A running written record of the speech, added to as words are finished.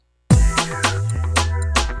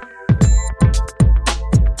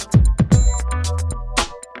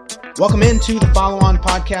Welcome into the Follow On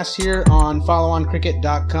podcast here on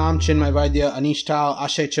followoncricket.com. Chinmay Vaidya, Aneesh, Tyle,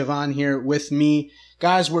 Aashay, Chavan here with me.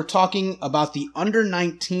 Guys, we're talking about the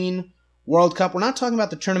Under-19 World Cup. We're not talking about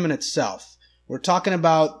the tournament itself. We're talking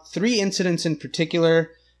about three incidents in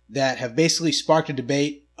particular that have basically sparked a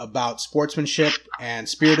debate about sportsmanship and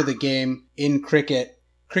spirit of the game in cricket.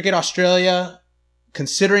 Cricket Australia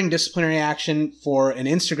considering disciplinary action for an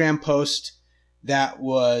Instagram post that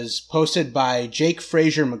was posted by Jake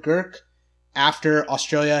Fraser McGurk after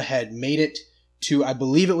Australia had made it to, I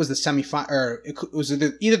believe it was the semifinal, or it was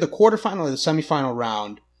either the quarterfinal or the semifinal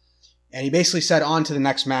round. And he basically said on to the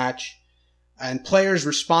next match. And players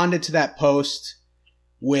responded to that post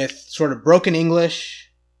with sort of broken English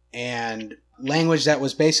and language that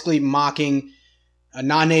was basically mocking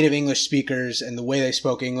non-native English speakers and the way they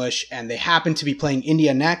spoke English. And they happened to be playing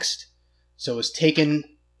India next, so it was taken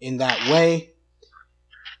in that way.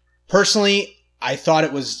 Personally, I thought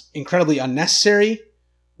it was incredibly unnecessary,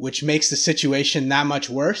 which makes the situation that much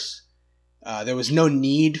worse. There was no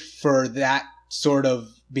need for that sort of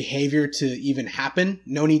behavior to even happen.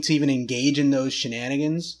 No need to even engage in those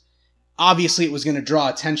shenanigans. Obviously, it was going to draw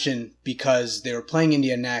attention because they were playing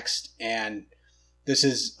India next, and this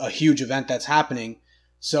is a huge event that's happening.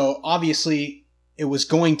 So obviously, it was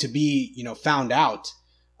going to be, found out.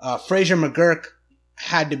 Fraser McGurk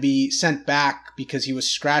had to be sent back because he was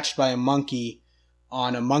scratched by a monkey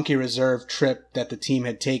on a monkey reserve trip that the team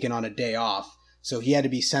had taken on a day off. So he had to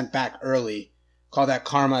be sent back early. Call that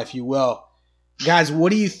karma, if you will. Guys,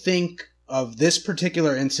 what do you think of this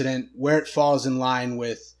particular incident, where it falls in line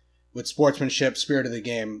with sportsmanship, spirit of the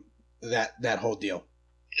game, that whole deal?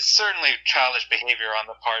 It's certainly childish behavior on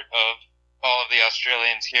the part of all of the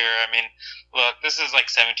Australians here. I mean, look, this is like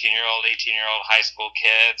 17-year-old, 18-year-old high school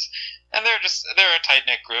kids, and they're a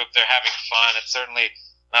tight-knit group. They're having fun. It's certainly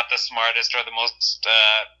not the smartest or the most,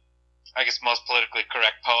 most politically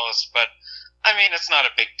correct post, but I mean, it's not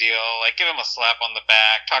a big deal. Like, give them a slap on the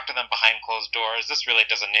back, talk to them behind closed doors. This really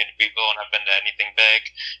doesn't need to be blown up into anything big.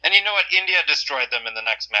 And you know what? India destroyed them in the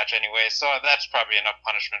next match anyway, so that's probably enough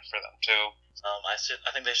punishment for them too. I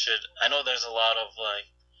think they should. I know there's a lot of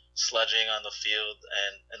sledging on the field,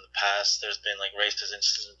 and in the past there's been racist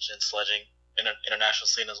incidents in sledging in an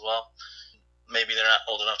international scene as well. Maybe they're not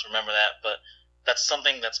old enough to remember that, but that's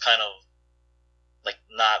something that's kind of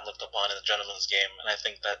not looked upon in the gentleman's game, and I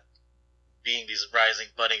think that being these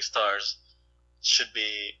rising budding stars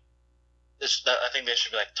I think they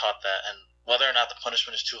should be taught that, and whether or not the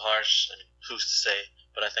punishment is too harsh, I mean, who's to say?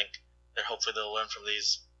 But I think hopefully they'll learn from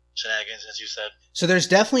these shenanigans, as you said. So there's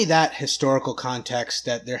definitely that historical context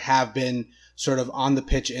that there have been sort of on the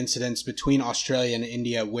pitch incidents between Australia and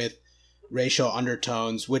India with racial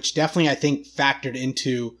undertones, which definitely I think factored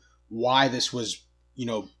into why this was,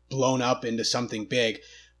 blown up into something big.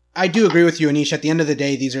 I do agree with you, Aneesh. At the end of the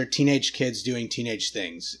day, these are teenage kids doing teenage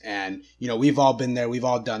things. And, we've all been there. We've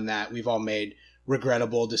all done that. We've all made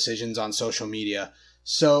regrettable decisions on social media.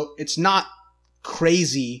 So it's not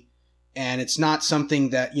crazy, and it's not something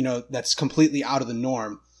that, that's completely out of the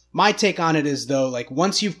norm. My take on it is, though,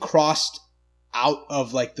 once you've crossed out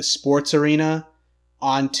of, the sports arena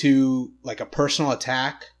onto, a personal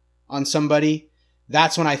attack on somebody,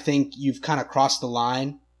 that's when I think you've kind of crossed the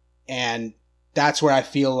line. And that's where I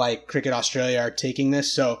feel like Cricket Australia are taking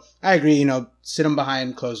this. So I agree, sit them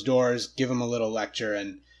behind closed doors, give them a little lecture,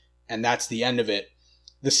 and that's the end of it.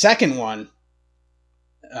 The second one,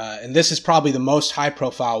 and this is probably the most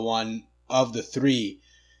high-profile one of the three,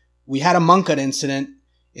 we had a Munkat incident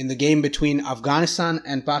in the game between Afghanistan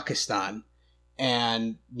and Pakistan.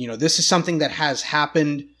 And, this is something that has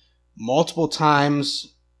happened multiple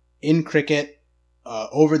times in cricket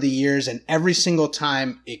over the years, and every single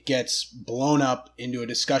time it gets blown up into a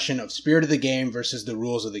discussion of spirit of the game versus the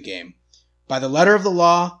rules of the game. By the letter of the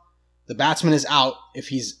law, the batsman is out if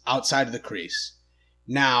he's outside of the crease.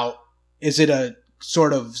 Now, is it a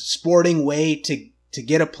sort of sporting way to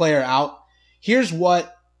get a player out? Here's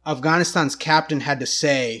what Afghanistan's captain had to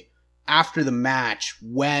say after the match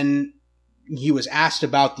when he was asked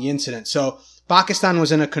about the incident. So Pakistan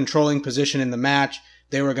was in a controlling position in the match.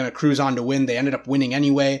 They were going to cruise on to win. They ended up winning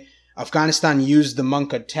anyway. Afghanistan used the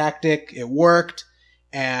Munkat tactic. It worked.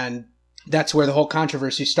 And that's where the whole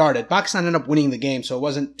controversy started. Pakistan ended up winning the game, so it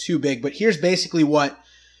wasn't too big. But here's basically what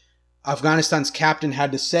Afghanistan's captain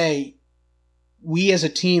had to say. We as a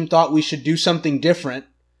team thought we should do something different,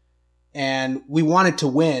 and we wanted to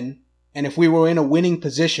win. And if we were in a winning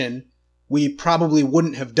position, we probably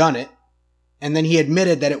wouldn't have done it. And then he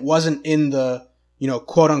admitted that it wasn't in the,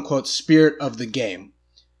 quote unquote spirit of the game.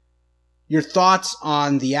 Your thoughts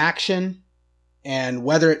on the action and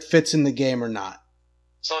whether it fits in the game or not?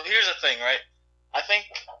 So here's the thing, right? I think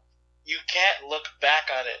you can't look back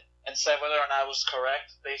at it and say whether or not it was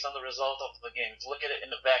correct based on the result of the game. You look at it in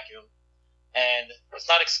the vacuum, and it's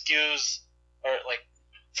not excuse or like.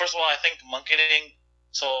 First of all, I think monketing.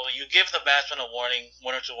 So you give the batsman a warning,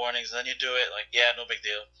 1 or 2 warnings, and then you do it. Like, yeah, no big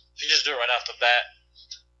deal. If you just do it right off the bat,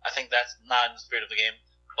 I think that's not in the spirit of the game.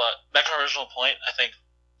 But back to our original point, I think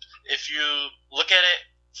if you look at it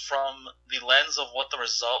from the lens of what the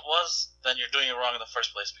result was, then you're doing it wrong in the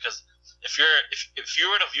first place. Because if you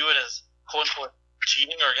were to view it as quote unquote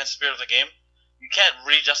cheating or against the spirit of the game, you can't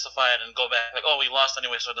re-justify it and go back like, oh, we lost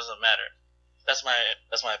anyway, so it doesn't matter. That's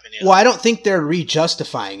my opinion. Well, I don't think they're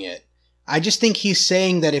re-justifying it. I just think he's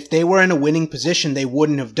saying that if they were in a winning position, they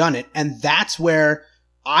wouldn't have done it, and that's where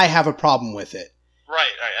I have a problem with it.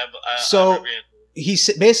 Right. So he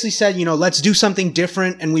basically said, let's do something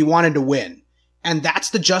different, and we wanted to win. And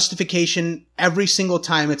that's the justification every single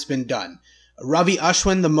time it's been done. Ravi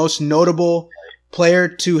Ashwin, the most notable player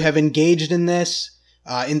to have engaged in this.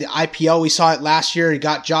 In the IPL, we saw it last year. He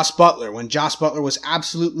got Joss Butler. When Joss Butler was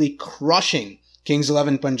absolutely crushing Kings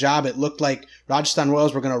 11 Punjab, it looked like Rajasthan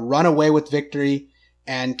Royals were going to run away with victory.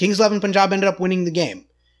 And Kings 11 Punjab ended up winning the game.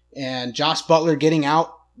 And Joss Butler getting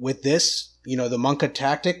out with this, the Monka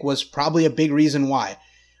tactic was probably a big reason why.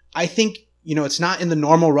 I think, it's not in the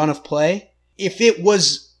normal run of play. If it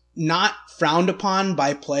was not frowned upon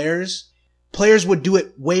by players would do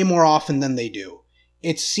it way more often than they do.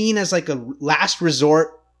 It's seen as like a last resort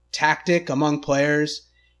tactic among players.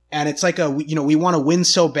 And it's like we want to win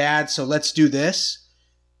so bad, so let's do this.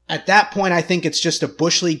 At that point, I think it's just a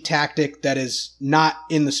Bush League tactic that is not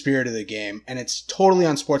in the spirit of the game. And it's totally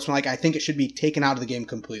unsportsmanlike. I think it should be taken out of the game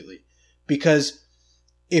completely. Because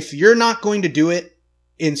if you're not going to do it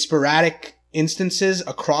in sporadic instances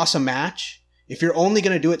across a match, if you're only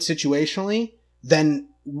going to do it situationally, then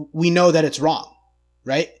we know that it's wrong,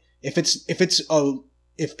 right?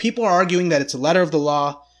 If people are arguing that it's a letter of the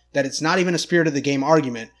law, that it's not even a spirit of the game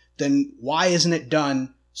argument, then why isn't it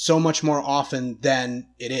done so much more often than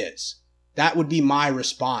it is? That would be my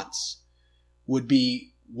response, would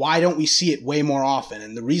be, why don't we see it way more often?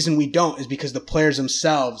 And the reason we don't is because the players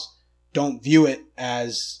themselves don't view it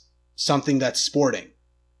as something that's sporting.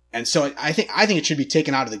 And so I think it should be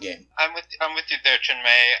taken out of the game. I'm with you there,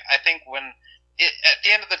 Chinmay. I think at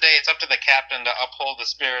the end of the day, it's up to the captain to uphold the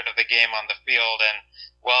spirit of the game on the field. And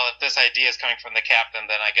if this idea is coming from the captain,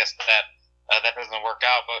 then I guess that doesn't work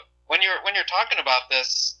out. But when you're talking about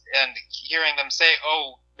this and hearing them say,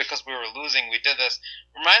 "Oh, because we were losing, we did this,"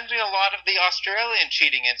 reminds me a lot of the Australian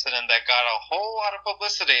cheating incident that got a whole lot of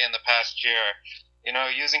publicity in the past year.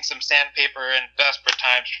 Using some sandpaper in desperate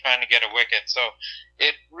times trying to get a wicket. So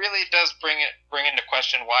it really does bring into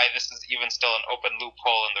question why this is even still an open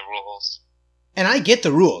loophole in the rules. And I get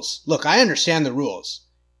the rules. Look, I understand the rules.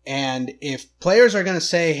 And if players are going to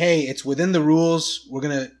say, hey, it's within the rules, we're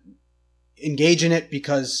going to engage in it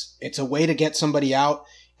because it's a way to get somebody out.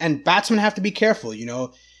 And batsmen have to be careful,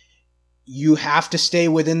 You have to stay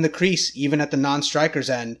within the crease, even at the non-striker's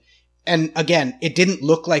end. And again, it didn't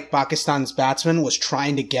look like Pakistan's batsman was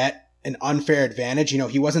trying to get an unfair advantage.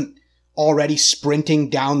 He wasn't already sprinting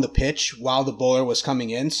down the pitch while the bowler was coming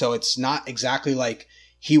in. So it's not exactly like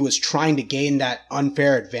he was trying to gain that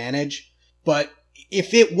unfair advantage. But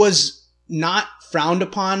if it was not frowned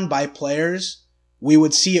upon by players, we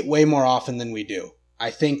would see it way more often than we do. I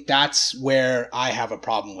think that's where I have a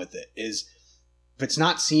problem with it, is if it's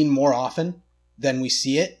not seen more often than we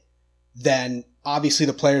see it, then obviously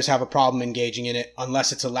the players have a problem engaging in it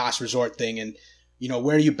unless it's a last resort thing. And,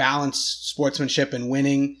 where you balance sportsmanship and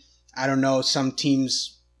winning, I don't know, some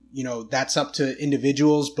teams, that's up to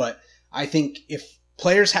individuals. But I think if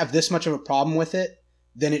players have this much of a problem with it,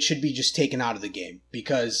 then it should be just taken out of the game,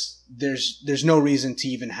 because there's no reason to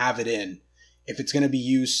even have it in if it's going to be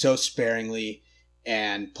used so sparingly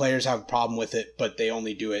and players have a problem with it, but they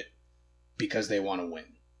only do it because they want to win.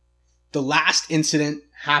 The last incident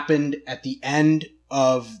happened at the end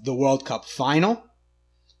of the World Cup final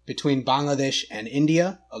between Bangladesh and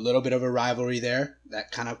India. A little bit of a rivalry there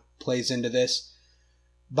that kind of plays into this.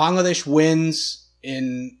 Bangladesh wins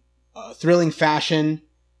in a thrilling fashion,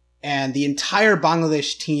 and the entire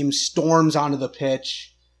Bangladesh team storms onto the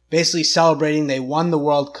pitch, basically celebrating they won the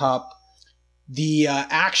World Cup. The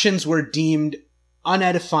actions were deemed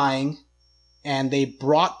unedifying, and they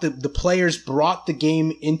the players brought the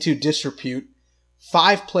game into disrepute.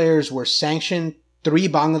 5 players were sanctioned, 3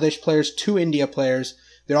 Bangladesh players, 2 India players.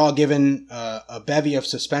 They're all given a bevy of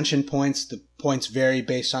suspension points. The points vary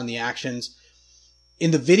based on the actions.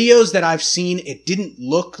 In the videos that I've seen, it didn't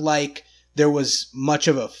look like there was much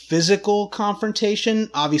of a physical confrontation.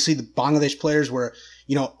 Obviously, the Bangladesh players were,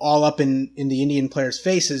 all up in the Indian players'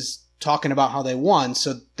 faces talking about how they won.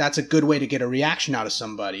 So that's a good way to get a reaction out of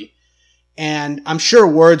somebody. And I'm sure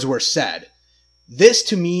words were said. This,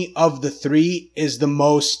 to me, of the three, is the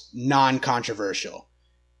most non-controversial.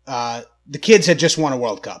 The kids had just won a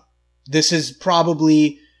World Cup. This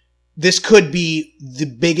could be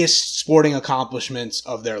the biggest sporting accomplishments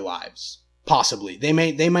of their lives. Possibly. They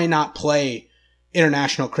may not play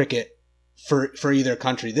international cricket for either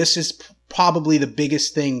country. This is probably the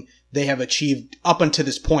biggest thing they have achieved up until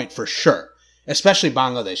this point, for sure. Especially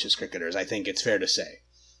Bangladesh's cricketers, I think it's fair to say.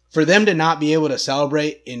 For them to not be able to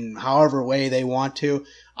celebrate in however way they want to,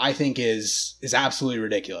 I think is absolutely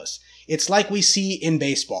ridiculous. It's like we see in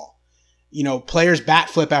baseball. Players bat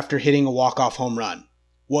flip after hitting a walk-off home run.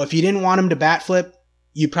 Well, if you didn't want them to bat flip,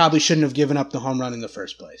 you probably shouldn't have given up the home run in the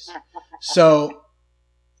first place. So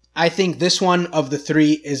I think this one of the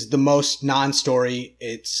three is the most non-story.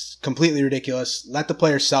 It's completely ridiculous. Let the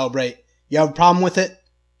players celebrate. You have a problem with it?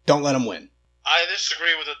 Don't let them win. I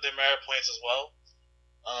disagree with the merit points as well.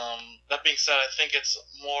 That being said, I think it's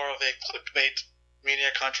more of a clickbait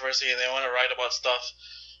media controversy. They want to write about stuff.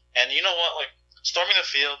 And you know what? Like, storming the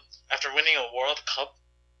field after winning a World Cup,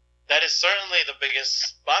 that is certainly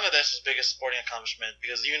Bangladesh's biggest sporting accomplishment,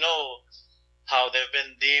 because how they've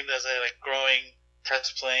been deemed as a growing,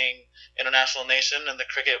 test-playing international nation in the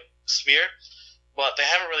cricket sphere, but they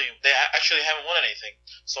actually haven't won anything.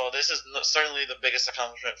 So this is certainly the biggest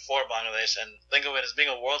accomplishment for Bangladesh, and think of it as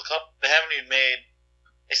being a World Cup. They haven't even made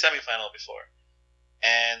a semifinal before,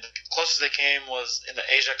 and the closest they came was in the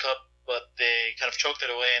Asia Cup, but they kind of choked it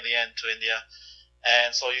away in the end to India.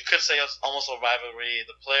 And so you could say it's almost a rivalry.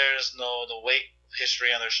 The players know the weight of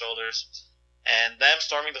history on their shoulders, and them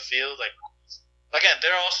storming the field, again,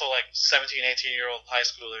 they're also 17, 18-year-old high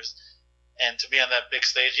schoolers, and to be on that big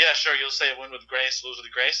stage, yeah, sure, you'll say win with grace, lose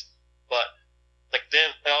with grace, but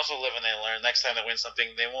they also live and they learn. Next time they win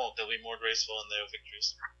something, they won't. They'll be more graceful in their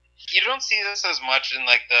victories. You don't see this as much in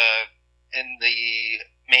the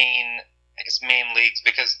main leagues,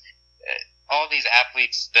 because all these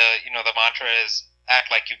athletes, the mantra is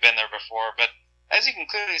act like you've been there before. But as you can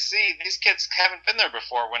clearly see, these kids haven't been there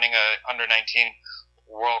before, winning a Under-19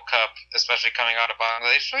 World Cup, especially coming out of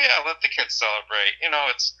Bangladesh. So yeah, let the kids celebrate.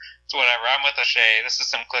 It's whatever. I'm with Aashay. This is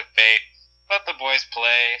some clickbait. Let the boys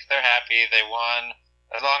play. They're happy. They won.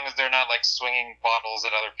 As long as they're not swinging bottles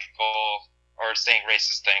at other people or saying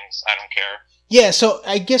racist things, I don't care. Yeah, so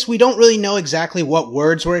I guess we don't really know exactly what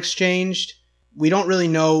words were exchanged. We don't really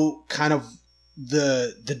know kind of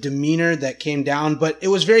the demeanor that came down, but it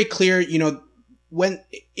was very clear, when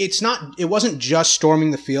it wasn't just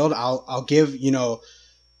storming the field. I'll give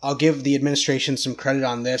the administration some credit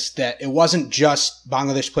on this, that it wasn't just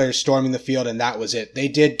Bangladesh players storming the field and that was it. They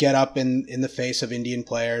did get up in the face of Indian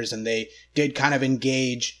players, and they did kind of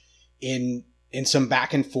engage in some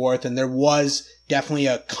back and forth, and there was definitely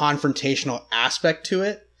a confrontational aspect to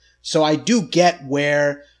it. So I do get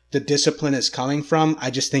where the discipline is coming from.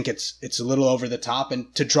 I just think it's a little over the top.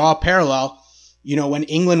 And to draw a parallel, when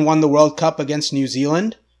England won the World Cup against New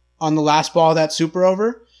Zealand on the last ball of that Super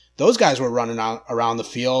Over, those guys were running around the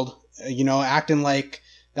field, acting like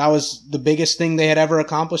that was the biggest thing they had ever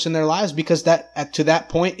accomplished in their lives, because to that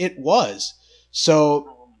point it was.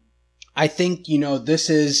 So I think, this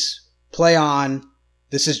is play on.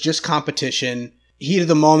 This is just competition. Heat of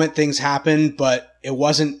the moment, things happen, but it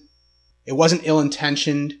wasn't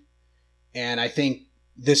ill-intentioned. And I think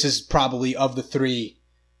this is probably, of the three,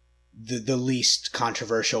 the least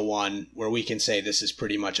controversial one, where we can say this is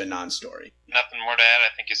pretty much a non-story. Nothing more to add.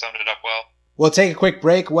 I think you summed it up well. We'll take a quick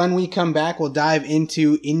break. When we come back, we'll dive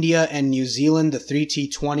into India and New Zealand, the 3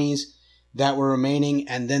 T20s that were remaining,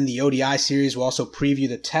 and then the ODI series. We'll also preview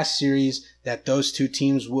the test series that those two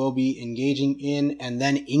teams will be engaging in, and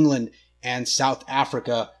then England and South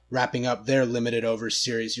Africa wrapping up their limited overs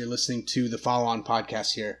series. You're listening to the Follow On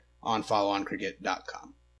podcast here on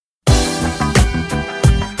followoncricket.com.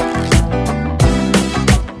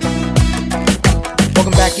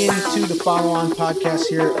 Welcome back into the Follow On podcast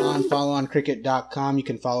here on followoncricket.com. You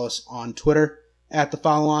can follow us on Twitter at the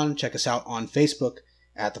Follow On. Check us out on Facebook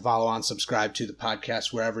at the Follow On. Subscribe to the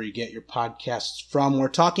podcast wherever you get your podcasts from. We're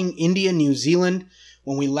talking India, New Zealand.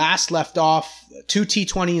 When we last left off, 2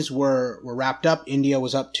 T20s were wrapped up. India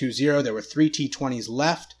was up 2-0. There were 3 T20s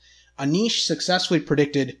left. Aneesh successfully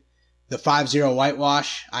predicted the 5-0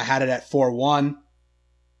 whitewash. I had it at 4-1.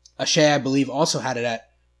 Aashay, I believe, also had it at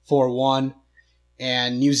 4-1.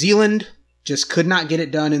 And New Zealand just could not get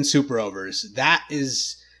it done in super overs. That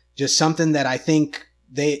is just something that I think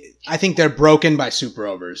they're broken by super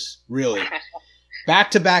overs, really.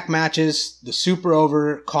 back-to-back matches, the super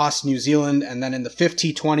over cost New Zealand, and then in the fifth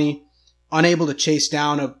T20, unable to chase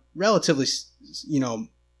down a relatively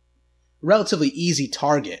easy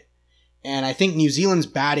target. And I think New Zealand's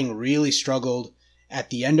batting really struggled at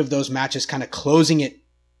the end of those matches, kind of closing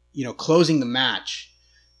the match.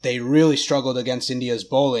 They really struggled against India's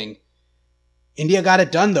bowling. India got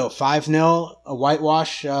it done though, 5-0. A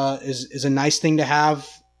whitewash is a nice thing to have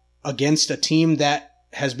against a team that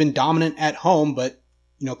has been dominant at home, but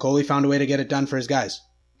Kohli found a way to get it done for his guys.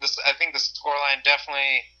 I think the scoreline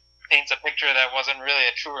definitely paints a picture that wasn't really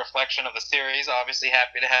a true reflection of the series. Obviously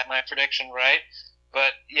happy to have my prediction right.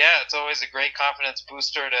 But yeah, it's always a great confidence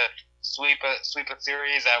booster to sweep a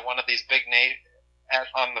series at one of these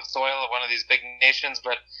on the soil of one of these big nations.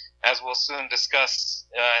 But as we'll soon discuss,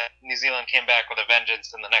 New Zealand came back with a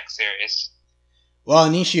vengeance in the next series. Well,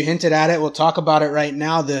 Aneesh, you hinted at it. We'll talk about it right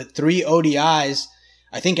now. The 3 ODIs,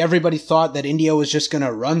 I think everybody thought that India was just going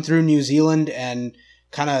to run through New Zealand and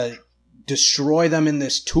kind of destroy them in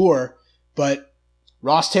this tour. But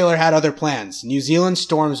Ross Taylor had other plans. New Zealand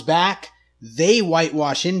storms back. They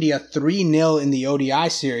whitewash India 3-0 in the ODI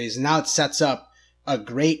series. Now it sets up a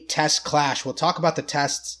great test clash. We'll talk about the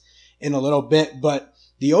tests in a little bit, but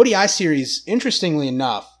the ODI series, interestingly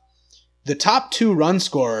enough, the top 2 run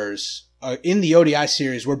scorers in the ODI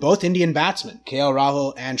series were both Indian batsmen, KL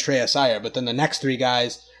Rahul and Shreyas Iyer, but then the next 3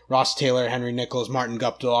 guys, Ross Taylor, Henry Nicholls, Martin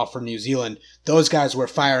Guptill, all for New Zealand, those guys were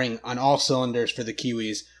firing on all cylinders for the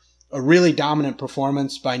Kiwis. A really dominant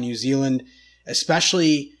performance by New Zealand,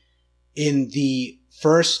 especially in the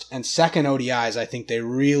first and second ODIs. I think they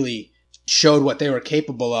really showed what they were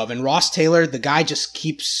capable of. And Ross Taylor, the guy just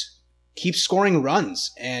keeps scoring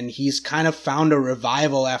runs, and he's kind of found a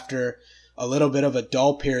revival after a little bit of a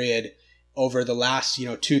dull period over the last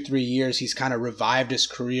 2-3 years. He's kind of revived his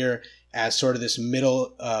career as sort of this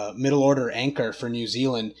middle order anchor for New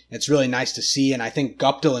Zealand. It's really nice to see, and I think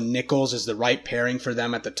Guptill and Nicholls is the right pairing for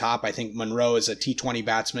them at the top. I think Monroe is a T20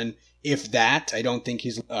 batsman, if that. I don't think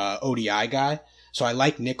he's an ODI guy. So I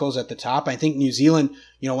like Nicholls at the top. I think New Zealand,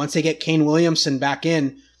 once they get Kane Williamson back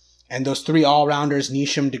in, and those 3 all-rounders,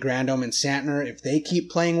 Neesham, DeGrandome, and Santner, if they keep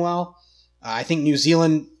playing well, I think New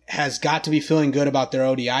Zealand has got to be feeling good about their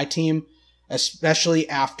ODI team, especially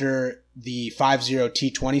after the 5-0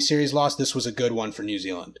 T20 series loss. This was a good one for New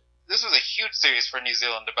Zealand. This was a huge series for New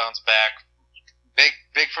Zealand to bounce back.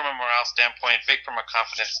 Big from a morale standpoint, big from a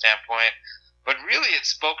confidence standpoint. But really it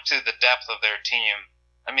spoke to the depth of their team.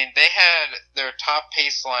 I mean, they had their top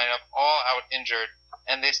pace lineup all out injured,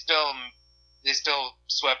 and they still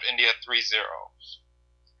swept India 3-0.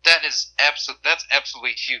 That's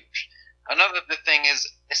absolutely huge. Another thing is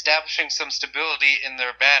establishing some stability in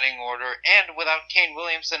their batting order, and without Kane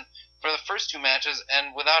Williamson for the first 2 matches,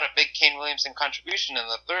 and without a big Kane Williamson contribution in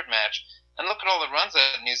the third match. And look at all the runs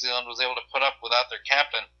that New Zealand was able to put up without their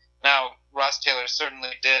captain. Now, Ross Taylor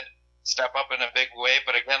certainly did step up in a big way,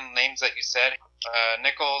 but again, names that you said,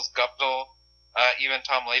 Nicholls, Guptill, even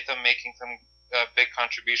Tom Latham making some big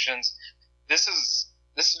contributions. This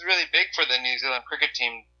is really big for the New Zealand cricket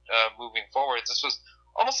team moving forward. This was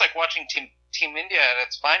almost like watching Team India at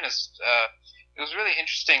its finest. It was really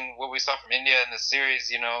interesting what we saw from India in this series.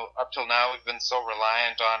 Up till now we've been so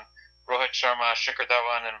reliant on Rohit Sharma, Shikhar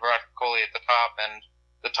Dhawan, and Virat Kohli at the top, and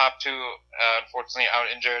the top 2 unfortunately out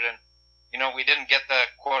injured, and we didn't get the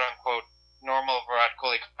quote-unquote normal Virat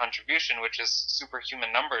Kohli contribution, which is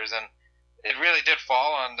superhuman numbers, and it really did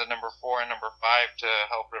fall on the number 4 and number 5 to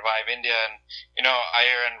help revive India. And,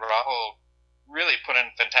 Iyer and Rahul really put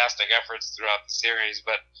in fantastic efforts throughout the series,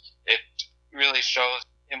 but it really shows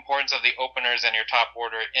the importance of the openers and your top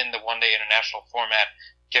order in the one-day international format,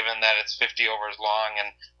 given that it's 50 overs long,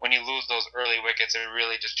 and when you lose those early wickets, it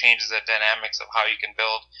really just changes the dynamics of how you can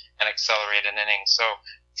build and accelerate an inning. So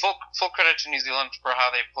full credit to New Zealand for how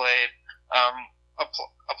they played.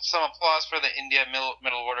 Some applause for the India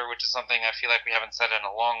middle order, which is something I feel like we haven't said in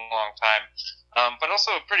a long time. But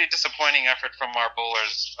also a pretty disappointing effort from our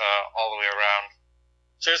bowlers all the way around.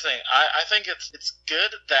 Seriously, I think it's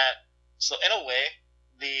good that, so in a way,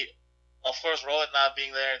 of course, Rohit not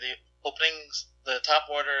being there, the openings, the top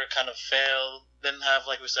order kind of failed, didn't have,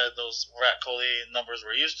 like we said, those Virat Kohli numbers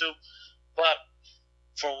we're used to. But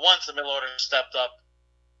for once, the middle order stepped up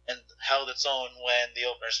and held its own when the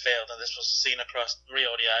openers failed, and this was seen across 3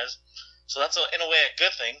 ODIs. So that's, in a way, a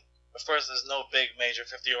good thing. Of course, there's no big major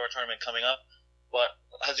 50-over tournament coming up, but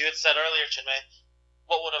as you had said earlier, Chinmay,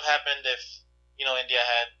 what would have happened if, India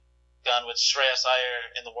had gone with Shreyas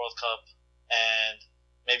Iyer in the World Cup and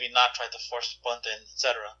maybe not tried to force bunt in,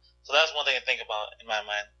 etc. So that's one thing to think about in my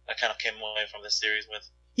mind. I kind of came away from this series with.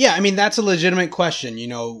 Yeah, I mean, that's a legitimate question.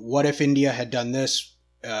 What if India had done this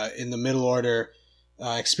in the middle order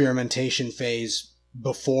experimentation phase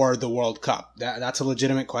before the World Cup? That's a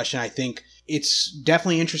legitimate question. I think it's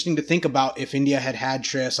definitely interesting to think about if India had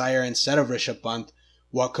Shreyas Iyer instead of Rishabh Pant,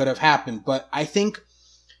 what could have happened. But I think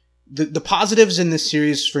the positives in this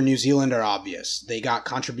series for New Zealand are obvious. They got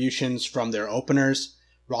contributions from their openers.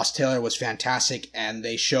 Ross Taylor was fantastic, and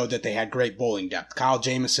they showed that they had great bowling depth. Kyle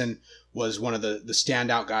Jamieson was one of the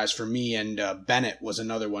standout guys for me, and Bennett was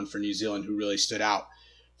another one for New Zealand who really stood out.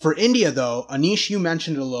 For India, though, Aneesh, you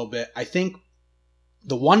mentioned it a little bit. I think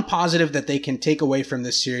the one positive that they can take away from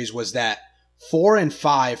this series was that 4 and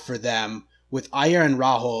 5 for them with Iyer and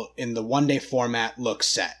Rahul in the one-day format look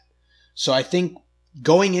set. So I think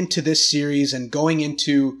going into this series and going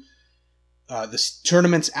into the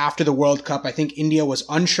tournaments after the World Cup, I think India was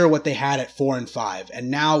unsure what they had at 4 and 5.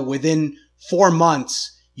 And now within 4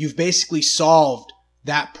 months, you've basically solved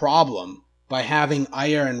that problem by having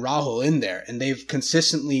Iyer and Rahul in there. And they've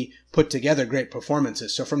consistently put together great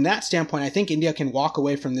performances. So from that standpoint, I think India can walk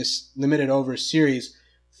away from this limited over series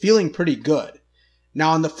feeling pretty good.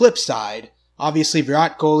 Now on the flip side, obviously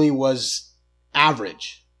Virat Kohli was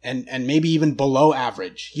average. And maybe even below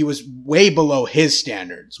average. He was way below his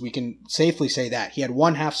standards. We can safely say that. He had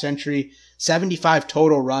 1 half century, 75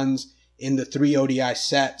 total runs in the 3 ODI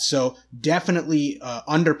set. So definitely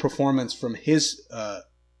underperformance from his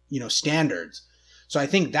standards. So I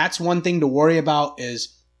think that's one thing to worry about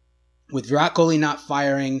is with Virat Kohli not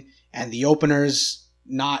firing and the openers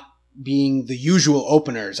not being the usual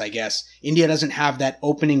openers, I guess, India doesn't have that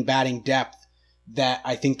opening batting depth that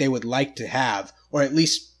I think they would like to have, or at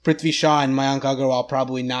least Prithvi Shaw and Mayank Agarwal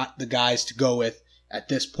probably not the guys to go with at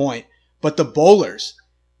this point. But the bowlers,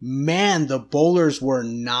 man, the bowlers were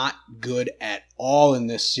not good at all in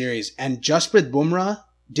this series. And Jasprit Bumrah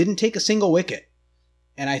didn't take a single wicket.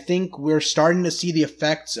 And I think we're starting to see the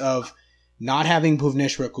effects of not having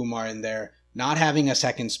Bhuvneshwar Kumar in there, not having a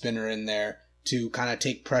second spinner in there to kind of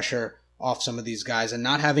take pressure off some of these guys, and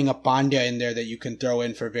not having a Pandya in there that you can throw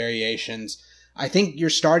in for variations. I think you're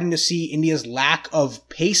starting to see India's lack of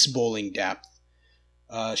pace bowling depth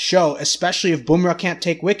show, especially if Bumrah can't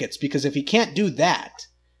take wickets, because if he can't do that,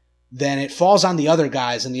 then it falls on the other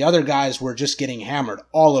guys, and the other guys were just getting hammered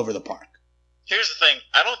all over the park. Here's the thing.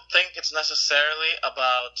 I don't think it's necessarily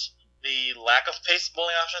about the lack of pace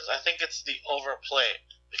bowling options. I think it's the overplay,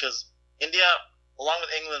 because India, along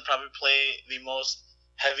with England, probably play the most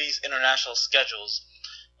heavy international schedules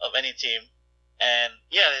of any team. And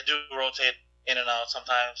yeah, they do rotate in and out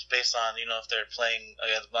sometimes based on, if they're playing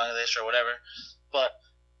against Bangladesh or whatever. But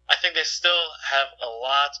I think they still have a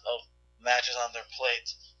lot of matches on their plate,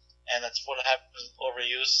 and that's what happens with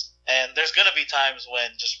overuse. And there's going to be times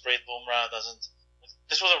when Jasprit Bumrah doesn't.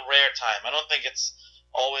 This was a rare time. I don't think it's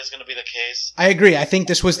always going to be the case. I agree. I think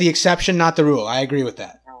this was the exception, not the rule. I agree with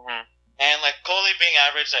that. Mm-hmm. And like Kohli being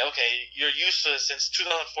average, you're used to it since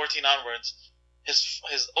 2014 onwards.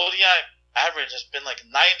 His ODI average has been like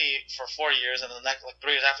 90 for 4 years, and the next 3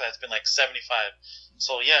 years after that, it's been like 75.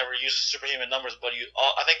 So yeah, we're used to superhuman numbers, but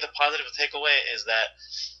I think the positive takeaway is that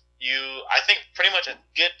I think pretty much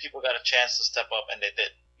good people got a chance to step up, and they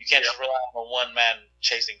did. You can't just rely on a one-man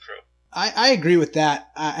chasing crew. I agree with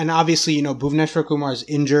that, and obviously, Bhuvneshwar Kumar is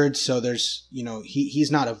injured, so there's,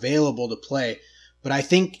 he's not available to play. But I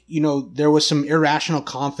think, there was some irrational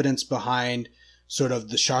confidence behind sort of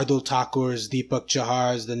the Shardul Thakurs, Deepak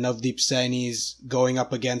Chahars, the Navdeep Sainis going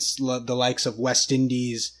up against the likes of West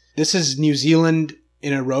Indies. This is New Zealand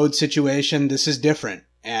in a road situation. This is different.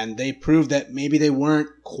 And they proved that maybe they weren't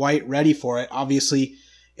quite ready for it. Obviously,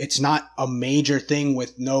 it's not a major thing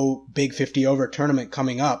with no big 50 over tournament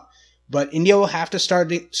coming up. But India will have to start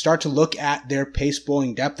to look at their pace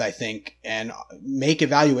bowling depth, I think, and make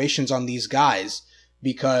evaluations on these guys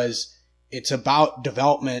because it's about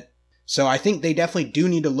development. So I think they definitely do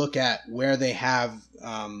need to look at where they have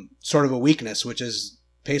sort of a weakness, which is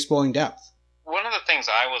pace bowling depth. One of the things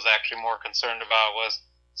I was actually more concerned about was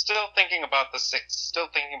still thinking about the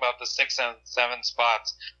 6 and 7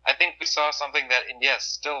 spots. I think we saw something that India is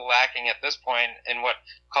still lacking at this point in what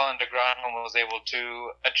Colin de Graham was able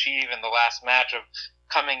to achieve in the last match of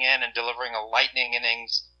coming in and delivering a lightning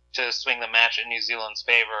innings to swing the match in New Zealand's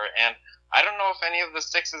favor. And I don't know if any of the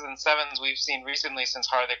 6s and 7s we've seen recently since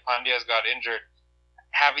Hardik Pandya got injured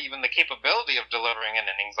have even the capability of delivering an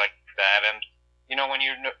innings like that. And when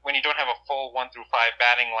you don't have a full 1 through 5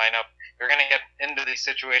 batting lineup, you're going to get into these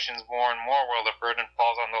situations more and more where the burden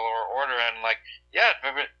falls on the lower order. And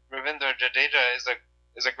Ravindra Jadeja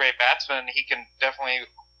is a great batsman. He can definitely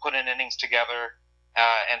put in innings together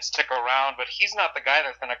and stick around, but he's not the guy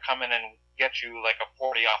that's going to come in and get you like a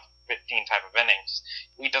 40 off 15 type of innings.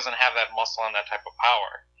 He doesn't have that muscle and that type of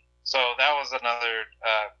power. So that was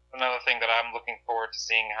another thing that I'm looking forward to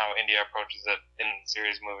seeing how India approaches it in the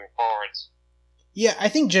series moving forwards. Yeah, I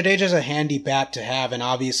think Jadeja's a handy bat to have, and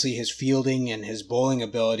obviously his fielding and his bowling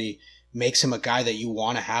ability makes him a guy that you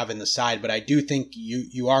want to have in the side. But I do think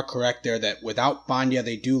you are correct there that without Vaidya,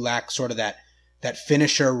 they do lack sort of that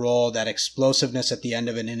finisher role, that explosiveness at the end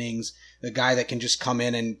of an innings, the guy that can just come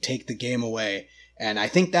in and take the game away. And I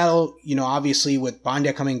think that'll, obviously with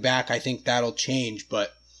Vaidya coming back, I think that'll change.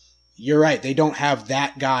 But you're right, they don't have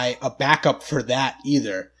that guy, a backup for that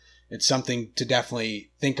either. It's something to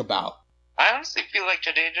definitely think about. I honestly feel like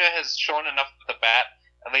Jadeja has shown enough with the bat,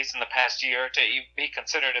 at least in the past year, to be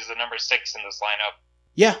considered as the number 6 in this lineup.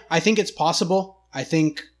 Yeah, I think it's possible. I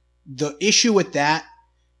think the issue with that,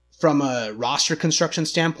 from a roster construction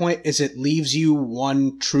standpoint, is it leaves you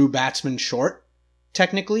one true batsman short,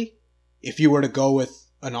 technically. If you were to go with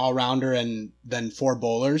an all-rounder and then 4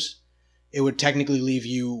 bowlers, it would technically leave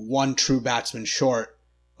you one true batsman short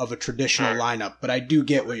of a traditional lineup. But I do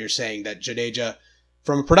get what you're saying, that Jadeja,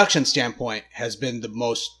 from a production standpoint, has been the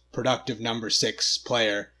most productive number 6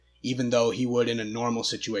 player, even though he would in a normal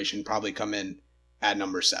situation probably come in at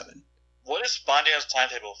number 7. What is Pandya's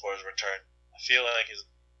timetable for his return? I feel like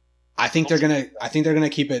I think they're gonna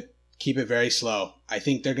keep it very slow. I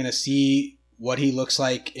think they're gonna see what he looks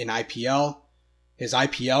like in IPL. His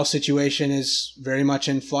IPL situation is very much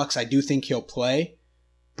in flux. I do think he'll play,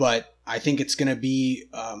 but I think it's gonna be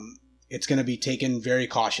taken very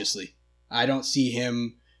cautiously. I don't see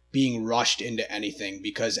him being rushed into anything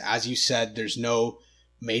because, as you said, there's no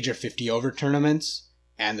major 50-over tournaments,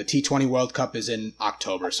 and the T20 World Cup is in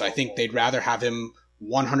October. So I think they'd rather have him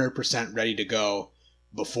 100% ready to go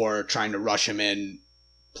before trying to rush him in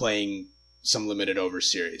playing some limited over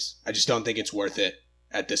series. I just don't think it's worth it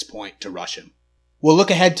at this point to rush him. We'll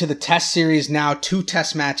look ahead to the Test series now. 2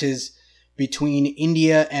 Test matches between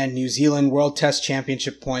India and New Zealand. World Test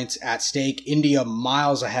Championship points at stake. India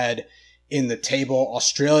miles ahead in the table.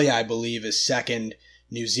 Australia, I believe, is second.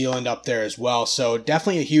 New Zealand up there as well. So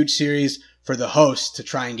definitely a huge series for the hosts to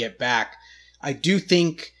try and get back. I do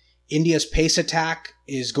think India's pace attack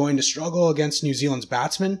is going to struggle against New Zealand's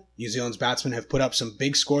batsmen. New Zealand's batsmen have put up some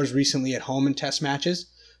big scores recently at home in Test matches.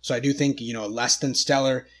 So I do think, less than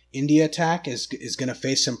stellar India attack is going to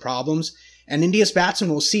face some problems. And India's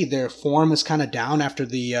batsmen, we'll see. Their form is kind of down after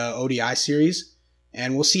the ODI series.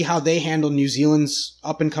 And we'll see how they handle New Zealand's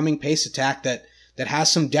up-and-coming pace attack that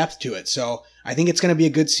has some depth to it. So I think it's going to be a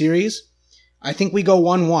good series. I think we go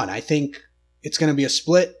 1-1. I think it's going to be a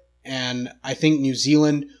split. And I think New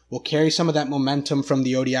Zealand will carry some of that momentum from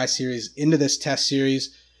the ODI series into this Test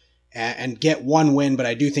series and get one win. But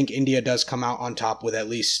I do think India does come out on top with at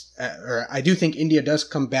least, I do think India does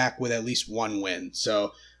come back with at least one win.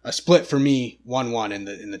 So a split for me, 1-1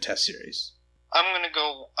 in the Test series. I'm gonna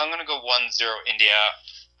go 1-0 India.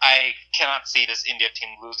 I cannot see this India team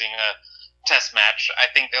losing a Test match. I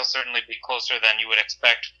think they'll certainly be closer than you would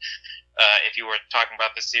expect if you were talking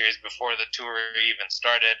about the series before the tour even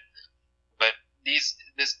started. But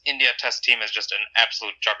this India Test team is just an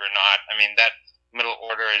absolute juggernaut. I mean, that middle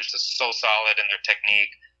order is just so solid in their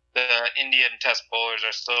technique. The Indian Test bowlers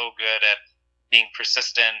are so good at being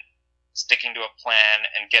persistent, sticking to a plan,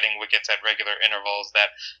 and getting wickets at regular intervals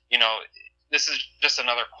that, this is just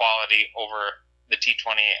another quality over the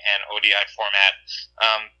T20 and ODI format.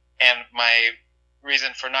 And my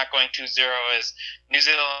reason for not going 2-0 is New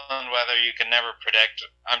Zealand weather you can never predict.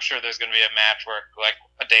 I'm sure there's going to be a match where like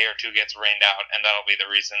a day or two gets rained out, and that'll be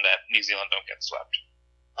the reason that New Zealand don't get swept.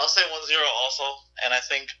 I'll say 1-0 also, and I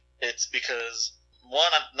think it's because,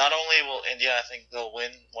 one, not only will India, I think they'll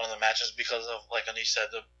win one of the matches because of, like Aneesh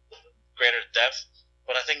said, the greater depth,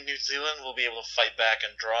 but I think New Zealand will be able to fight back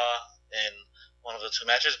and draw in one of the 2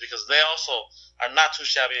 matches because they also are not too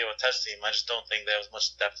shabby of a Test team. I just don't think they have as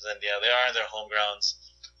much depth as India. They are in their home grounds,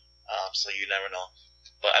 so you never know.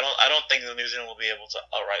 But I don't think the New Zealand will be able to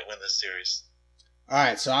outright win this series. All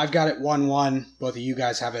right, so I've got it 1-1. Both of you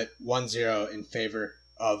guys have it 1-0 in favor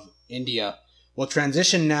of India. We'll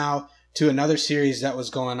transition now to another series that was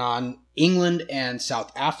going on, England and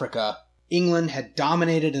South Africa. England had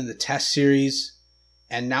dominated in the Test series,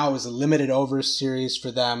 and now it was a limited overs series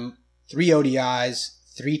for them. 3 ODIs,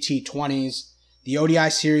 3 T20s. The ODI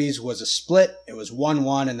series was a split. It was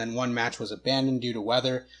 1-1, and then one match was abandoned due to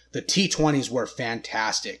weather. The T20s were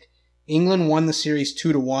fantastic. England won the series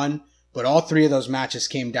 2-1, but all 3 of those matches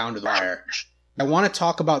came down to the wire. I want to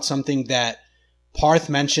talk about something that Parth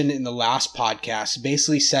mentioned in the last podcast.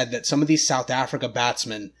 Basically said that some of these South Africa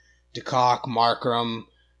batsmen De Kock, Markram,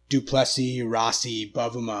 Duplessis, Rossi,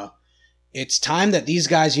 Bavuma. It's time that these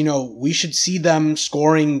guys, we should see them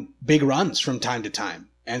scoring big runs from time to time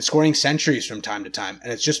and scoring centuries from time to time.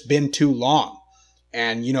 And it's just been too long.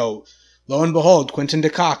 And, lo and behold, Quinton de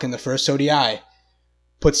Kock in the first ODI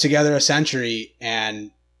puts together a century,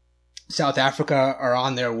 and South Africa are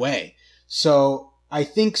on their way. So I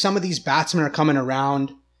think some of these batsmen are coming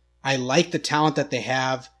around. I like the talent that they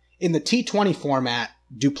have. In the T20 format,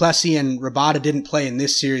 Duplessis and Rabada didn't play in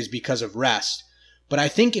this series because of rest. But I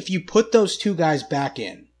think if you put those two guys back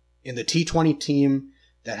in the T20 team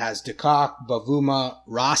that has De Kock, Bavuma,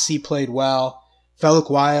 Rossi played well,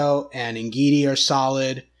 Felukwayo and Ngidi are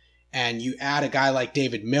solid, and you add a guy like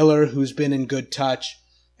David Miller who's been in good touch,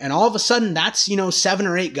 and all of a sudden that's, 7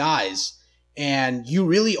 or 8 guys, and you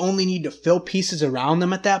really only need to fill pieces around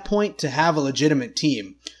them at that point to have a legitimate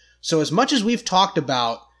team. So as much as we've talked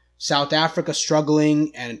about South Africa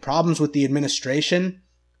struggling and problems with the administration,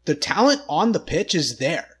 the talent on the pitch is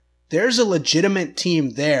there. There's a legitimate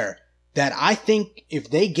team there that I think if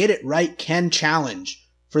they get it right can challenge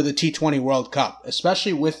for the T20 World Cup,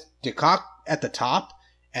 especially with De Kock at the top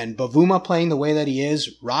and Bavuma playing the way that he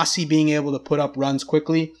is, Rossi being able to put up runs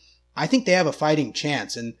quickly. I think they have a fighting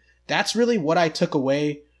chance, and that's really what I took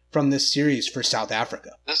away from this series for South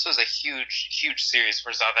Africa. This was a huge, huge series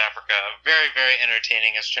for South Africa. Very, very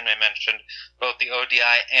entertaining, as Chinmay mentioned, both the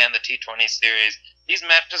ODI and the T20 series. These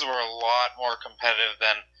matches were a lot more competitive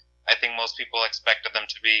than I think most people expected them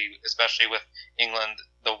to be, especially with England,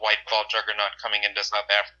 the white ball juggernaut, coming into South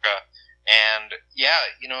Africa. And yeah,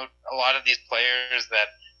 a lot of these players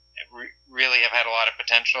that really have had a lot of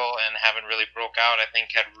potential and haven't really broke out, I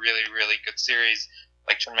think had really, really good series,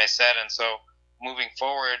 like Chinmay said. And so moving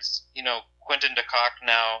forwards, Quinton de Kock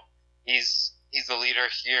now, he's the leader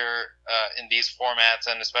here in these formats,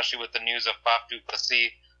 and especially with the news of Faf du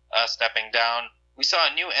Plessis stepping down. We saw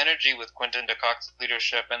a new energy with Quinton de Kock's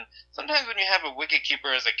leadership, and sometimes when you have a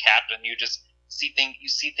wicketkeeper as a captain, you just see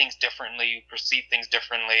things differently, you perceive things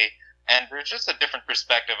differently, and there's just a different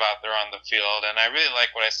perspective out there on the field. And I really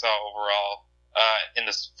like what I saw overall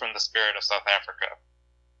from the spirit of South Africa.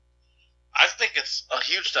 I think it's a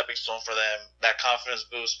huge stepping stone for them, that confidence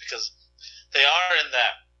boost, because they are in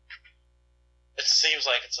that, it seems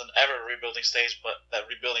like it's an ever rebuilding stage, but that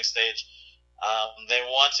rebuilding stage, they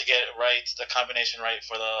want to get it right, the combination right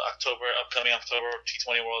for the upcoming October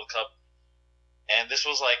T20 World Cup. And this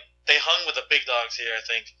was like, they hung with the big dogs here, I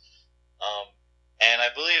think. And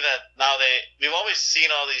I believe that now we've always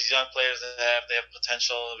seen all these young players that they have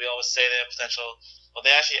potential. We always say they have potential, but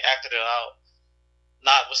they actually acted it out.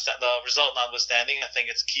 The result notwithstanding, I think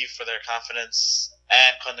it's key for their confidence.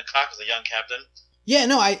 And Quinton de Kock is a young captain. Yeah,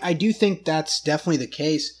 no, I do think that's definitely the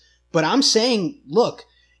case. But I'm saying, look,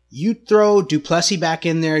 you throw Duplessis back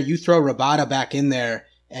in there, you throw Rabada back in there,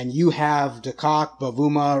 and you have De Kock,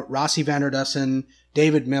 Bavuma, Rossi van der Dussen,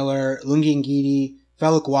 David Miller, Lungi Ngidi,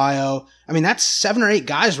 Felukwayo. I mean, that's 7 or 8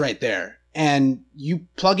 guys right there. And you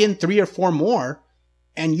plug in 3 or 4 more,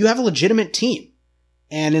 and you have a legitimate team.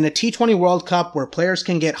 And in a T20 World Cup where players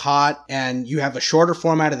can get hot and you have a shorter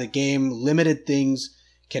format of the game, limited things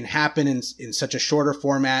can happen in such a shorter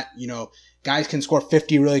format. Guys can score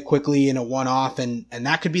 50 really quickly in a one-off, and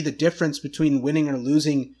that could be the difference between winning or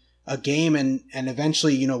losing a game and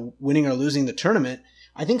eventually, winning or losing the tournament.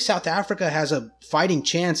 I think South Africa has a fighting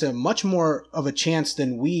chance, a much more of a chance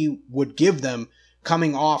than we would give them,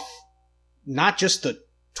 coming off not just the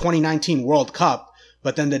 2019 World Cup,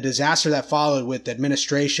 but then the disaster that followed with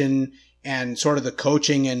administration and sort of the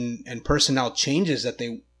coaching and personnel changes that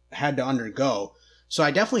they had to undergo. So I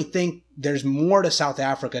definitely think there's more to South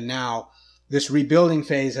Africa now. This rebuilding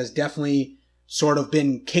phase has definitely sort of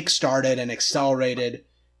been kickstarted and accelerated.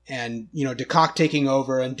 And, De Kock taking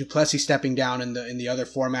over and Duplessis stepping down in the other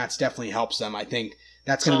formats definitely helps them. I think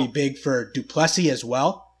that's going to be big for Duplessis as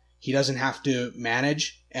well. He doesn't have to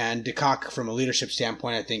manage. And De Kock, from a leadership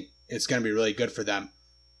standpoint, I think it's going to be really good for them.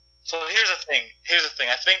 So here's the thing.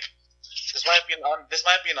 I think this might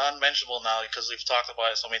be an unmentionable now because we've talked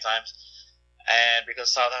about it so many times, and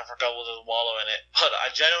because South Africa will just wallow in it. But I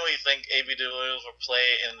genuinely think AB de Villiers will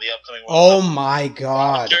play in the upcoming World Cup. Oh my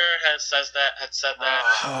God! Roger had said that.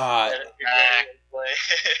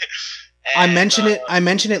 I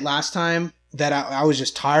mentioned it last time that I was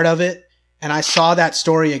just tired of it, and I saw that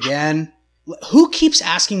story again. Who keeps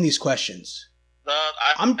asking these questions?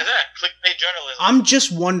 Clickbait journalism. I'm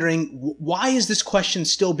just wondering, why is this question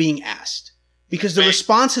still being asked? Because the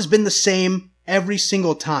response has been the same every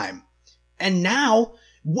single time. And now,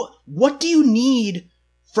 what do you need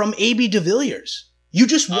from AB de Villiers? You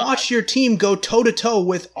just watched your team go toe-to-toe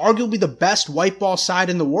with arguably the best white ball side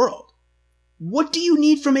in the world. What do you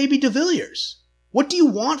need from A.B. de Villiers? What do you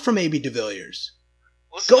want from A.B. de Villiers?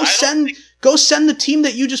 Listen, Go send the team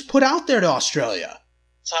that you just put out there to Australia.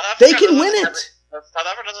 They can win it. South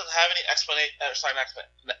Africa doesn't have any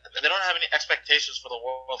they don't have any expectations for the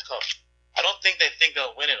World Cup. I don't think they think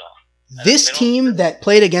they'll win it all. This team that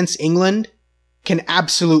played against England can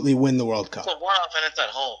absolutely win the World Cup. It's a one-off and it's at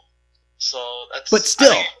home. So that's.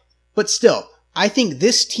 But still, I think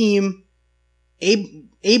this team,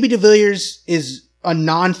 A.B. de Villiers is a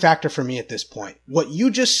non-factor for me at this point. What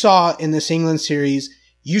you just saw in this England series,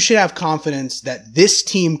 you should have confidence that this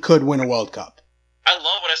team could win a World Cup. I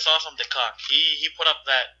love what I saw from De Kock. He put up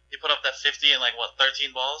that 50 in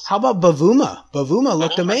 13 balls. How about Bavuma? Bavuma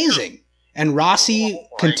looked amazing. Too. And Rossi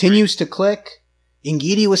continues to click.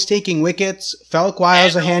 Ngidi was taking wickets.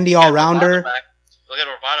 Felquayo's a handy all-rounder. We'll get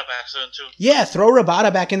Rabada back soon, too. Yeah, throw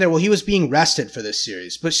Rabada back in there. Well, he was being rested for this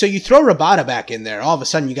series. But so you throw Rabada back in there, all of a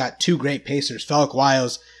sudden you got two great pacers.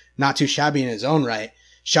 Felquayo's not too shabby in his own right.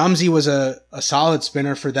 Shamsi was a solid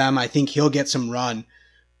spinner for them. I think he'll get some run.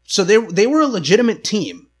 So they were a legitimate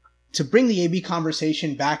team. To bring the AB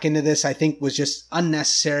conversation back into this, I think was just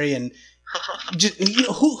unnecessary. And just,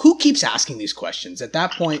 who keeps asking these questions? At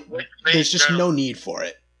that point, there's just no need for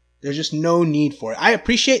it. There's just no need for it. I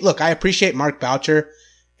appreciate Mark Boucher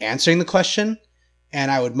answering the question,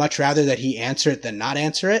 and I would much rather that he answer it than not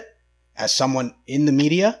answer it as someone in the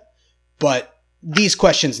media. But these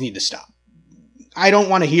questions need to stop. I don't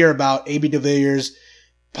want to hear about A.B. de Villiers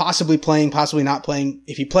possibly playing, possibly not playing.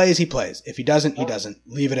 If he plays, he plays. If he doesn't, he doesn't.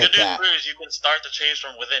 Leave it at that. You can start the change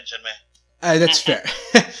from within, Chinmay. That's fair.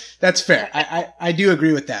 That's fair. I do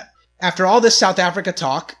agree with that. After all this South Africa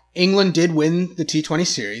talk, England did win the T20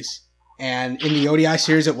 series, and in the ODI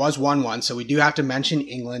series it was 1-1, so we do have to mention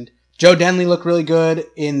England. Joe Denley looked really good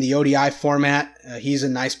in the ODI format. He's a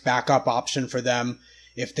nice backup option for them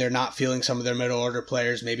if they're not feeling some of their middle order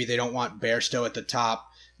players. Maybe they don't want Bairstow at the top.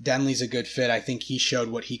 Denley's a good fit. I think he showed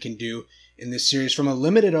what he can do in this series. From a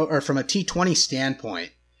T20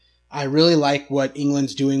 standpoint, I really like what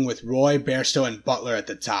England's doing with Roy, Bairstow, and Butler at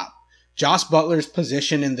the top. Joss Butler's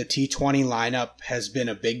position in the T20 lineup has been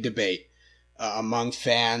a big debate among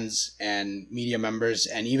fans and media members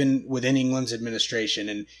and even within England's administration.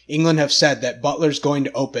 And England have said that Butler's going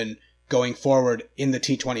to open going forward in the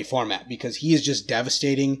T20 format because he is just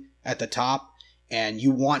devastating at the top and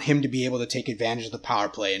you want him to be able to take advantage of the power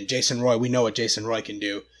play. And Jason Roy, we know what Jason Roy can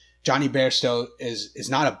do. Johnny Bairstow is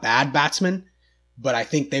not a bad batsman, but I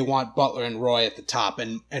think they want Butler and Roy at the top.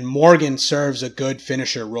 And Morgan serves a good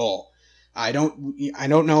finisher role. I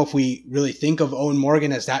don't know if we really think of Owen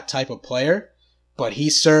Morgan as that type of player, but he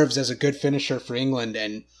serves as a good finisher for England.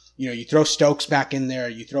 And, you throw Stokes back in there,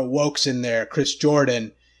 you throw Wokes in there, Chris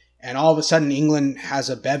Jordan, and all of a sudden England has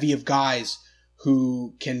a bevy of guys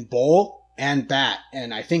who can bowl and bat.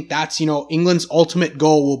 And I think that's, England's ultimate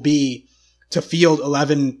goal will be to field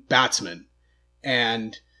 11 batsmen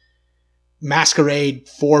and masquerade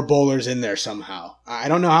 4 bowlers in there somehow. I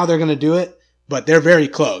don't know how they're going to do it, but they're very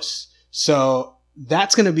close. So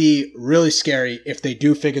that's going to be really scary if they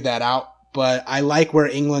do figure that out. But I like where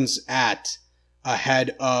England's at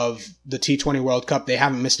ahead of the T20 World Cup. They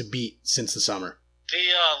haven't missed a beat since the summer. The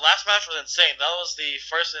last match was insane. That was the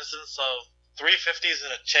first instance of 350s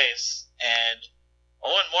in a chase, and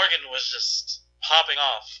Owen Morgan was just popping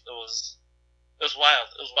off. It was wild.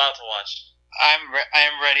 It was wild to watch. I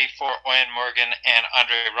am ready for Owen Morgan and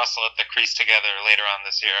Andre Russell at the crease together later on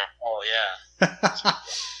this year. Oh yeah.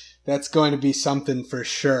 That's going to be something for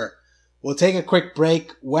sure. We'll take a quick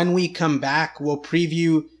break. When we come back, we'll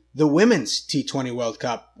preview the Women's T20 World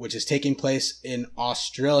Cup, which is taking place in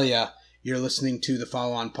Australia. You're listening to the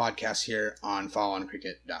Follow On podcast here on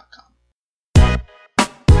followoncricket.com.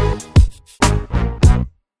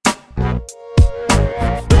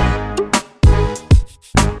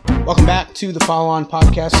 Welcome back to the Follow On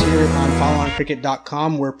podcast here on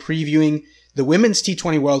followoncricket.com. We're previewing the Women's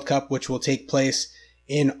T20 World Cup, which will take place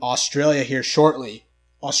in Australia here shortly.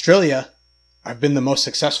 Australia have been the most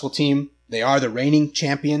successful team. They are the reigning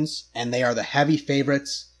champions, and they are the heavy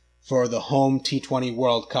favorites for the home T20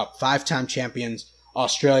 World Cup. 5-time champions,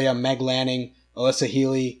 Australia, Meg Lanning, Alyssa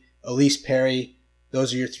Healy, Elise Perry.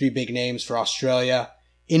 Those are your 3 big names for Australia.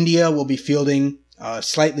 India will be fielding a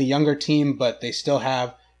slightly younger team, but they still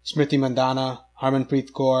have Smriti Mandhana,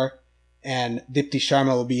 Harmanpreet Kaur, and Dipti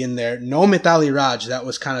Sharma will be in there. No Mithali Raj. That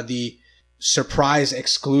was kind of the surprise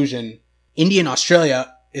exclusion. India and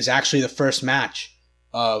Australia is actually the first match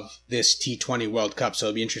of this T20 World Cup, so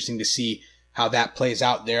it'll be interesting to see how that plays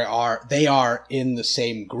out. They are in the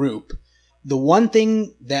same group. the one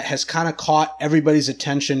thing that has kind of caught everybody's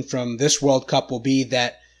attention from this World Cup will be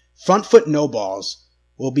that front foot no balls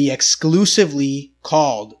will be exclusively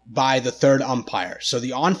called by the third umpire. So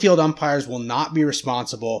the on-field umpires will not be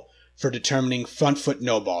responsible for determining front foot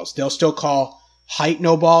no balls. They'll still call height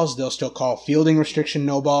no balls. They'll still call fielding restriction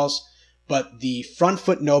no balls. But the front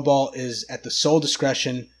foot no ball is at the sole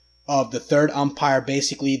discretion of the third umpire.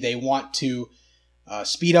 Basically, they want to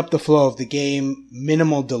speed up the flow of the game,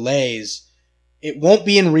 minimal delays. It won't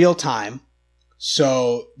be in real time,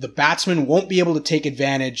 so the batsman won't be able to take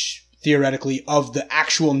advantage, theoretically, of the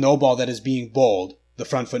actual no ball that is being bowled, the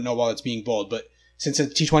front foot no ball that's being bowled. But since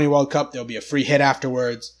it's a T20 World Cup, there'll be a free hit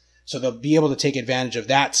afterwards, so they'll be able to take advantage of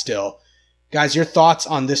that still. Guys, your thoughts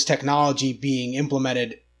on this technology being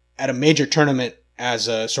implemented at a major tournament as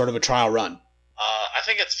a sort of a trial run? I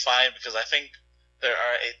think it's fine because I think there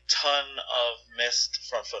are a ton of missed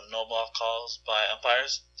front foot no ball calls by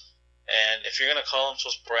umpires. And if you're going to call them so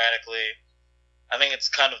sporadically, I think it's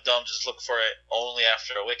kind of dumb to just look for it only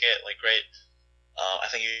after a wicket. Like, great. I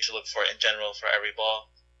think you should look for it in general for every ball.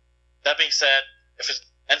 That being said, if it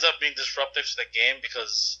ends up being disruptive to the game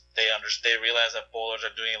because they realize that bowlers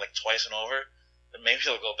are doing it like twice and over, then maybe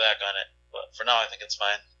they'll go back on it. But for now, I think it's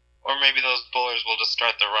fine. Or maybe those bowlers will just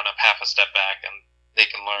start their run up half a step back and they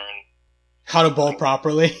can learn how to bowl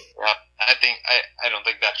properly. Yeah, I don't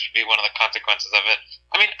think that should be one of the consequences of it.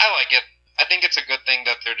 I mean, I like it. I think it's a good thing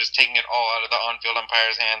that they're just taking it all out of the on-field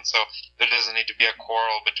umpire's hands, so there doesn't need to be a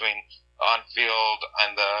quarrel between the on-field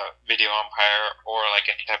and the video umpire, or like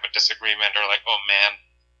any type of disagreement, or like, oh man,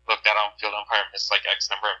 look, that on-field umpire missed like X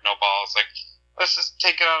number of no balls. Like, let's just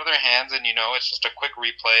take it out of their hands, and it's just a quick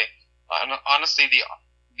replay. Honestly, the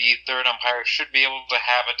third umpire should be able to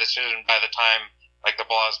have a decision by the time like the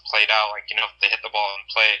ball is played out. Like, if they hit the ball in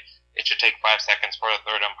play, it should take 5 seconds for the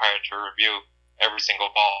third umpire to review every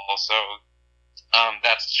single ball. So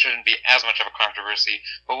that shouldn't be as much of a controversy.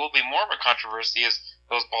 But what will be more of a controversy is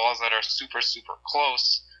those balls that are super, super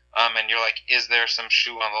close. And you're like, is there some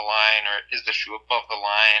shoe on the line, or is the shoe above the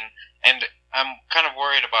line? And I'm kind of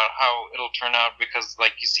worried about how it'll turn out because,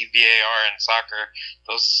 like, you see VAR in soccer,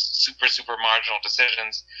 those super, super marginal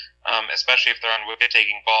decisions, especially if they're on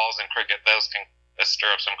wicket-taking balls in cricket, those can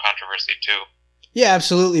stir up some controversy too. Yeah,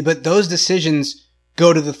 absolutely. But those decisions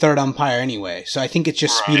go to the third umpire anyway. So I think it's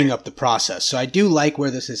just speeding up the process. So I do like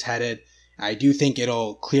where this is headed. I do think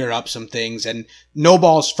it'll clear up some things. And no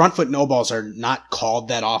balls, front foot no balls are not called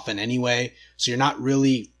that often anyway. So you're not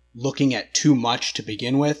really looking at too much to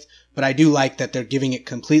begin with. But I do like that they're giving it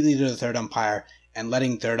completely to the third umpire and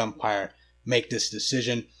letting third umpire make this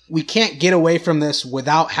decision. We can't get away from this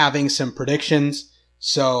without having some predictions.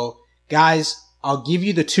 So guys, I'll give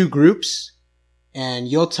you the two groups and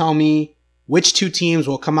you'll tell me which two teams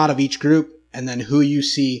will come out of each group and then who you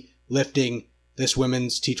see lifting this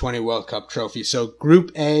Women's T20 World Cup trophy. So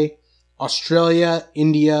Group A, Australia,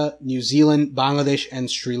 India, New Zealand, Bangladesh, and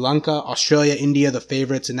Sri Lanka. Australia, India, the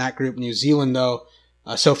favorites in that group. New Zealand, though,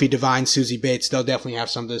 Sophie Devine, Susie Bates, they'll definitely have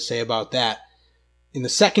something to say about that. In the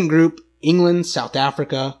second group, England, South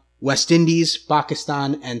Africa, West Indies,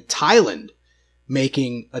 Pakistan, and Thailand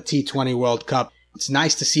making a T20 World Cup. It's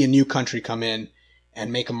nice to see a new country come in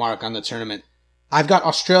and make a mark on the tournament. I've got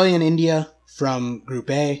Australia and India from Group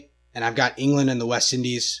A, and I've got England and the West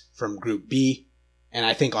Indies from Group B, and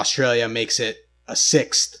I think Australia makes it a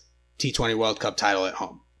 6th T20 World Cup title at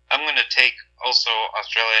home. I'm going to take also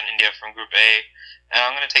Australia and India from Group A, and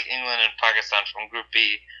I'm going to take England and Pakistan from Group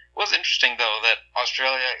B. It was interesting, though, that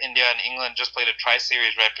Australia, India, and England just played a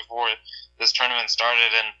tri-series right before this tournament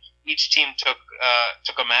started, and each team took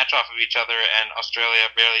a match off of each other, and Australia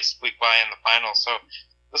barely squeaked by in the final. So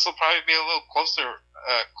this will probably be a little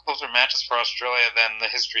closer matches for Australia than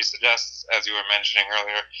the history suggests, as you were mentioning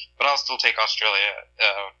earlier. But I'll still take Australia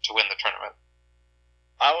to win the tournament.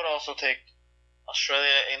 I would also take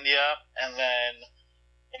Australia, India, and then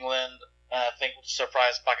England. I think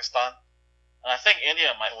surprise Pakistan. And I think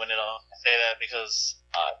India might win it all. I say that because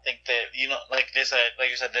I think that, like you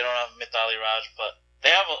said, they don't have Mithali Raj, but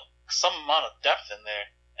they have some amount of depth in there.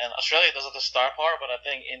 And Australia doesn't have the star power, but I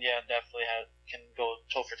think India definitely can go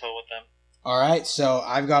toe for toe with them. All right, so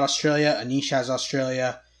I've got Australia. Aneesh has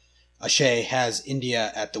Australia. Aashay has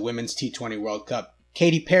India at the Women's T20 World Cup.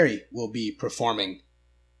 Katy Perry will be performing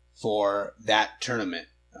for that tournament.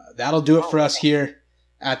 That'll do it for us here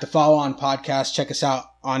at the Follow On Podcast. Check us out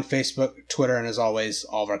on Facebook, Twitter, and as always,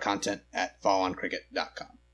 all of our content at followoncricket.com.